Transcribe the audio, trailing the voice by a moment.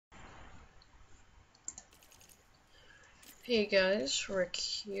Hey guys, Rick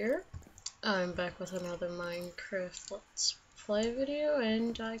here. I'm back with another Minecraft Let's Play video,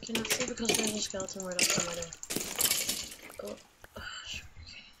 and I cannot see because there's a skeleton right up my door.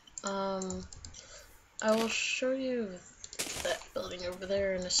 I will show you that building over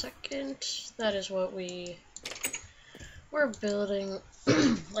there in a second. That is what we were building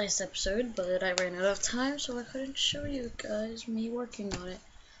last episode, but I ran out of time, so I couldn't show you guys me working on it.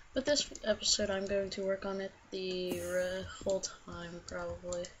 But this episode, I'm going to work on it the whole time,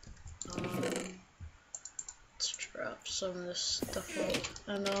 probably. Let's drop some of this stuff off.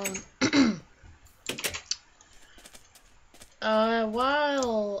 And,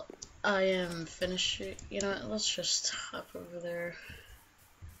 while I am finishing, let's just hop over there.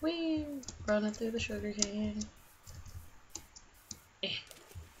 Whee! Running through the sugarcane.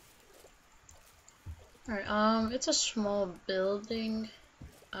 Alright, it's a small building.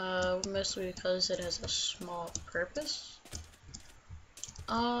 Mostly because it has a small purpose.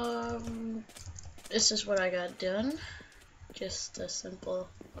 This is what I got done. Just a simple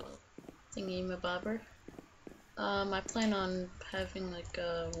thingy-mabobber. I plan on having like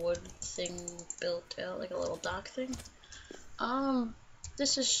a wood thing built out, like a little dock thing.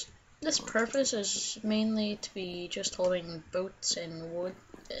 This purpose is mainly to be just holding boats and wood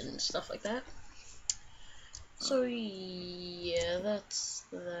and stuff like that. So yeah, that's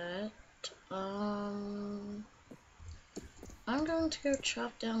that. I'm going to go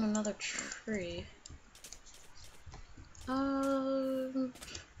chop down another tree.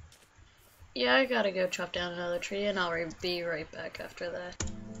 Yeah, I gotta go chop down another tree, and I'll be right back after that.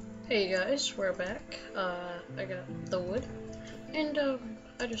 Hey guys, we're back. I got the wood, and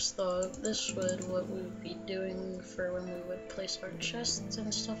I just thought this would what we would be doing for when we would place our chests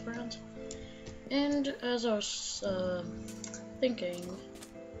and stuff around. And as I was thinking,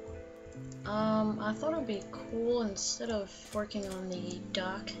 I thought it would be cool, instead of working on the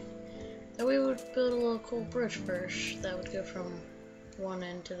dock, that we would build a little cool bridge first that would go from one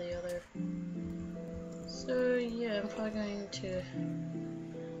end to the other. So yeah, I'm probably going to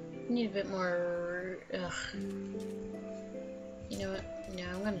need a bit more. You know what? No,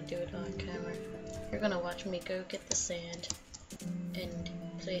 I'm gonna do it on camera. You're gonna watch me go get the sand and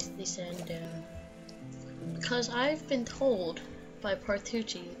place the sand down. Because I've been told by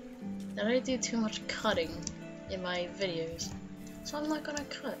Partucci that I do too much cutting in my videos, so I'm not gonna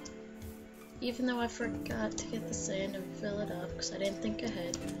cut. Even though I forgot to get the sand and fill it up because I didn't think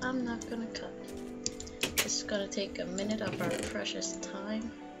ahead, I'm not gonna cut. This is gonna take a minute of our precious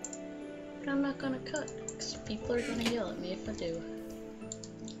time, but I'm not gonna cut because people are gonna yell at me if I do.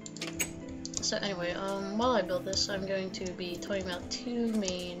 So anyway, while I build this, I'm going to be talking about two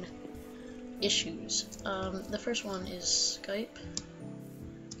main issues. The first one is Skype.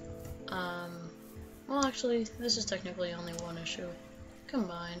 Well, actually, this is technically only one issue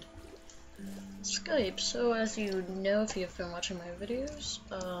combined. Skype. So, as you know, if you've been watching my videos,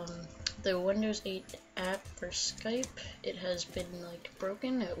 the Windows 8 app for Skype, it has been like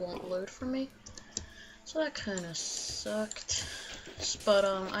broken. It won't load for me. So that kind of sucked. But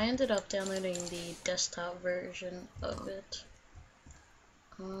I ended up downloading the desktop version of it.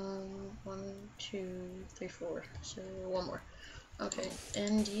 1, 2, 3, 4. So one more. Okay,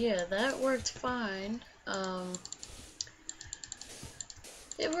 and yeah, that worked fine.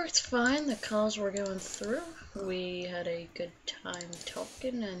 It worked fine. The calls were going through. We had a good time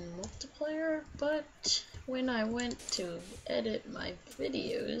talking and multiplayer. But when I went to edit my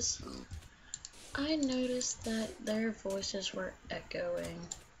videos, I noticed that their voices were echoing.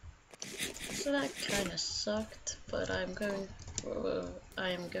 So that kind of sucked. But I am going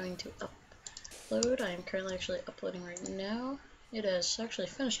to upload. I am currently actually uploading right now. It has actually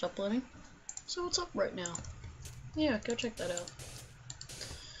finished uploading, so it's up right now. Yeah, go check that out.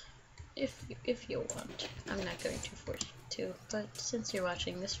 If you want. I'm not going to force you to, but since you're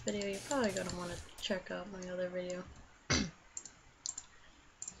watching this video, you're probably gonna want to check out my other video.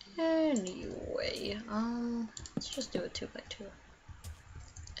 Anyway, let's just do a 2x2.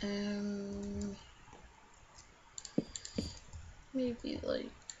 Maybe like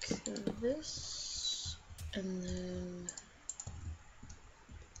this, and then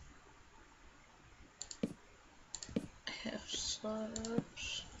half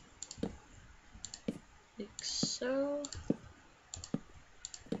slabs, like so.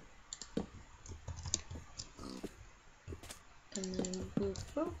 And then boop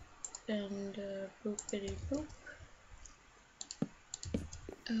boop, and boopity boop.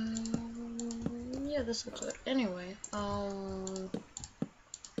 Yeah, this looks good. Anyway,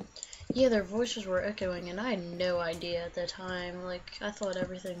 yeah, their voices were echoing, and I had no idea at the time. Like, I thought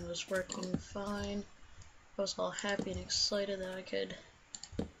everything was working fine. I was all happy and excited that I could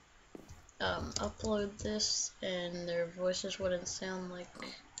upload this and their voices wouldn't sound like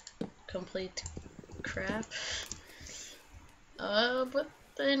complete crap. But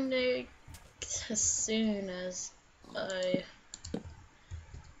then as soon as I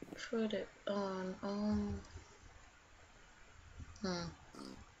put it on,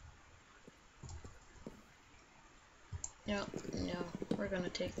 no, we're gonna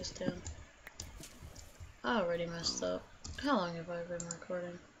take this down. I already messed up. How long have I been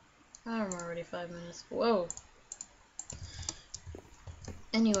recording? I'm already 5 minutes. Whoa!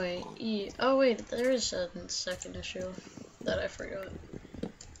 Anyway, oh wait, there is a second issue that I forgot.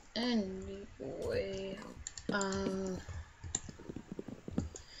 Anyway,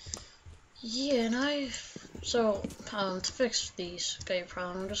 yeah, and to fix the Skype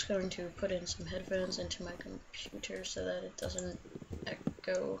problem, I'm just going to put in some headphones into my computer so that it doesn't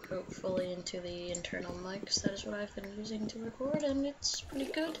echo, hopefully, into the internal mics. That is what I've been using to record, and it's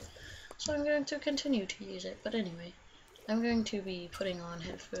pretty good, so I'm going to continue to use it. But anyway, I'm going to be putting on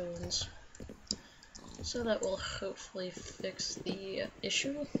headphones, so that will hopefully fix the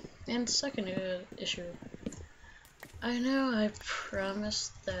issue. And the second issue, I know I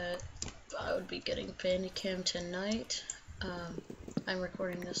promised that I would be getting Bandicam tonight. I'm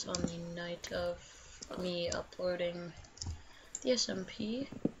recording this on the night of me uploading the SMP.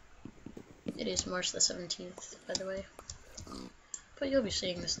 It is March the 17th, by the way. But you'll be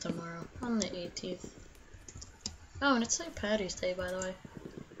seeing this tomorrow, on the 18th. Oh, and it's St. Patty's Day, by the way.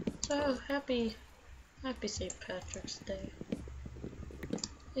 So, happy St. Patrick's Day.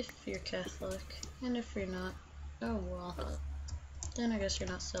 If you're Catholic, and if you're not, oh well. Then I guess you're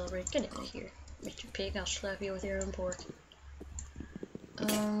not celebrating. Get out of here, Mr. Pig. I'll slap you with your own pork.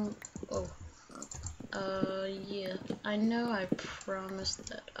 Yeah. I know I promised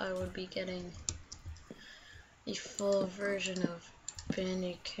that I would be getting the full version of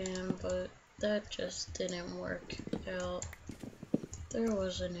Bandicam, but that just didn't work out. There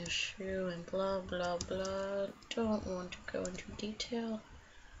was an issue and blah blah blah. Don't want to go into detail.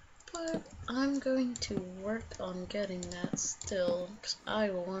 But I'm going to work on getting that still, because I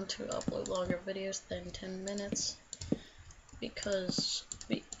want to upload longer videos than 10 minutes, because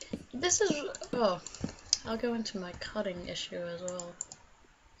this is, I'll go into my cutting issue as well.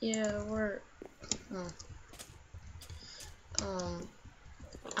 Yeah,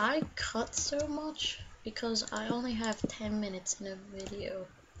 I cut so much because I only have 10 minutes in a video,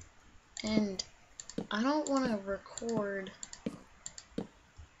 and I don't want to record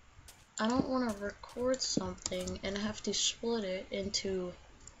something and have to split it into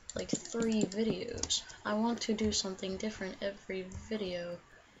like 3 videos. I want to do something different every video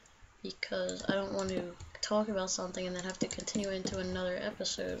because I don't want to talk about something and then have to continue into another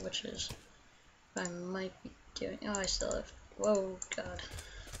episode, which is what I might be doing. Oh, I still have, whoa, God.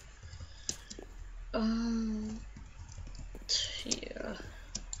 Yeah.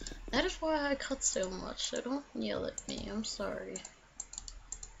 That is why I cut so much, so don't yell at me, I'm sorry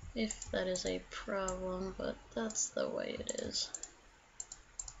if that is a problem, but that's the way it is.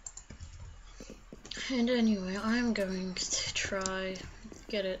 And anyway, I'm going to try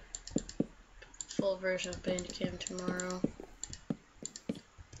get it full version of Bandicam tomorrow.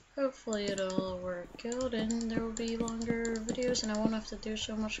 Hopefully it'll all work out and there will be longer videos and I won't have to do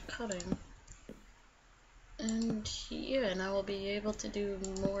so much cutting. And yeah, and I will be able to do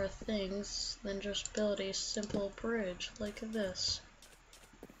more things than just build a simple bridge like this.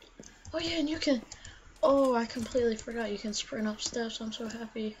 Oh yeah, and you can, oh, I completely forgot you can sprint up steps. I'm so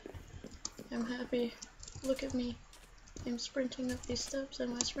happy. I'm happy. Look at me. I'm sprinting up these steps.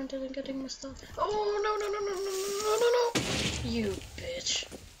 Am I sprinting and getting my stuff? Oh, no, no, no, no, no, no, no, no. You bitch.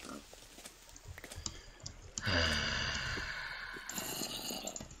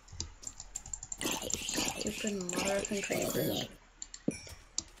 Stupid motherfucking creepers.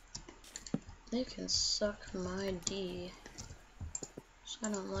 They can suck my D. I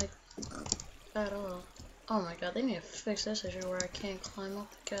don't like at all. Oh my god, they need to fix this issue where I can't climb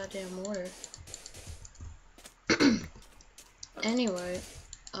up the goddamn water. Anyway,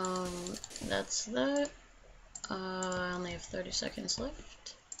 that's that. I only have 30 seconds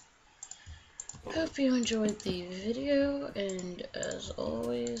left. Hope you enjoyed the video, and as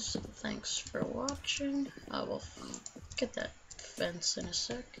always, thanks for watching. I will get that fence in a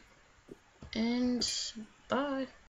sec. And bye.